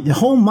Valentine. The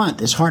whole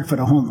month is Heart for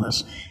the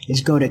Homeless.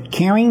 Is go to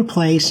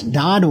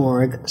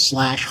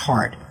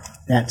caringplace.org/heart.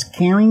 That's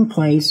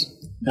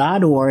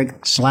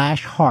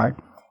caringplace.org/heart.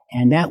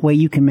 And that way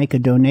you can make a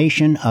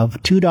donation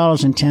of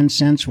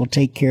 $2.10 will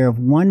take care of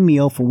one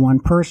meal for one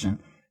person.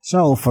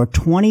 So for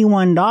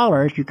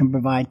 $21, you can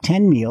provide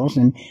 10 meals.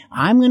 And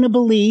I'm going to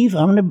believe,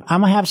 I'm going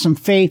to have some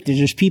faith that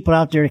there's people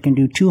out there that can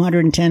do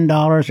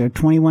 $210 or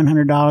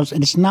 $2,100.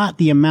 And it's not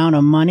the amount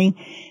of money.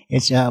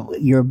 It's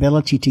your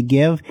ability to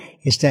give.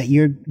 It's that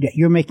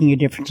you're making a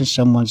difference in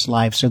someone's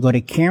life. So go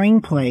to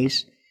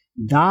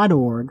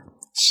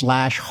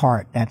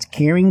caringplace.org/heart. That's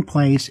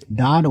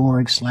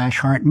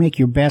caringplace.org/heart. Make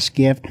your best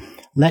gift.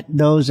 Let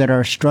those that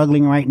are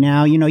struggling right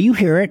now, you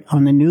hear it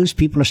on the news.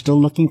 People are still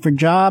looking for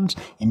jobs.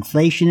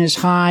 Inflation is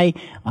high.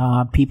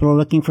 People are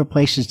looking for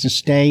places to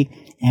stay.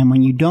 And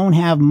when you don't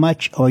have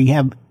much, or you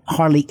have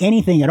hardly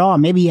anything at all,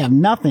 maybe you have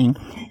nothing,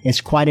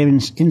 it's quite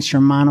an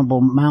insurmountable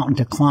mountain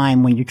to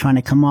climb when you're trying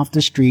to come off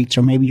the streets,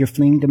 or maybe you're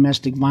fleeing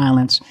domestic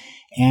violence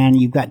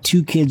and you've got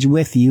 2 kids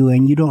with you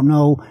and you don't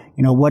know,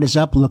 what is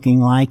up looking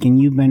like,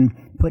 and you've been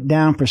put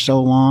down for so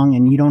long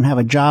and you don't have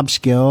a job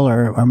skill,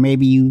 or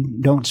maybe you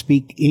don't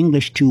speak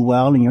English too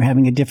well and you're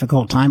having a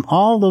difficult time.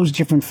 All those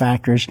different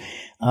factors,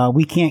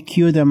 we can't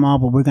cure them all,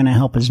 but we're going to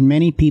help as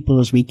many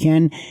people as we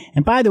can.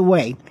 And by the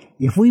way,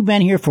 if we've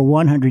been here for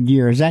 100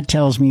 years, that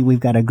tells me we've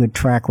got a good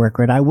track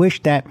record. I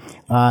wish that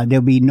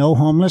there'll be no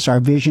homeless.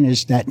 Our vision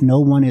is that no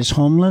one is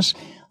homeless.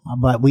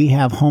 But we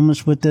have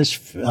homeless with us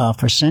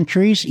for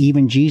centuries.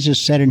 Even Jesus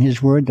said in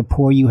his word, the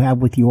poor you have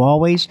with you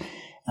always.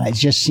 It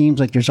just seems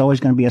like there's always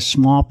going to be a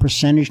small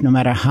percentage, no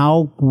matter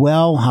how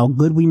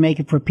good we make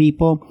it for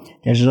people,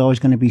 there's always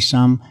going to be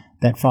some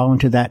that fall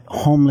into that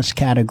homeless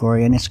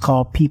category. And it's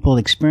called people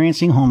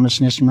experiencing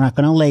homelessness. I'm not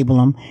going to label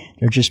them.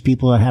 They're just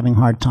people that are having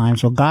hard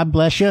times. Well, God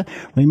bless you.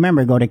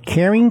 Remember, go to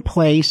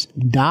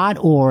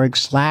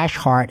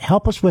caringplace.org/heart.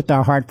 Help us with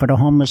our Heart for the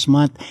Homeless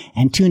Month,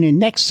 and tune in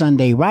next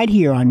Sunday right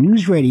here on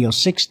News Radio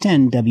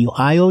 610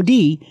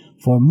 WIOD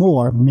for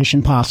more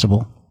Mission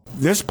Possible.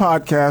 This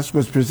podcast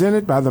was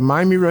presented by the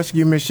Miami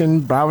Rescue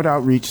Mission Broward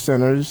Outreach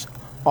Centers,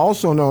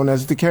 also known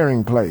as The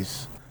Caring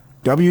Place.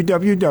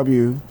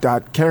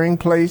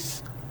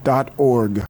 www.caringplace.org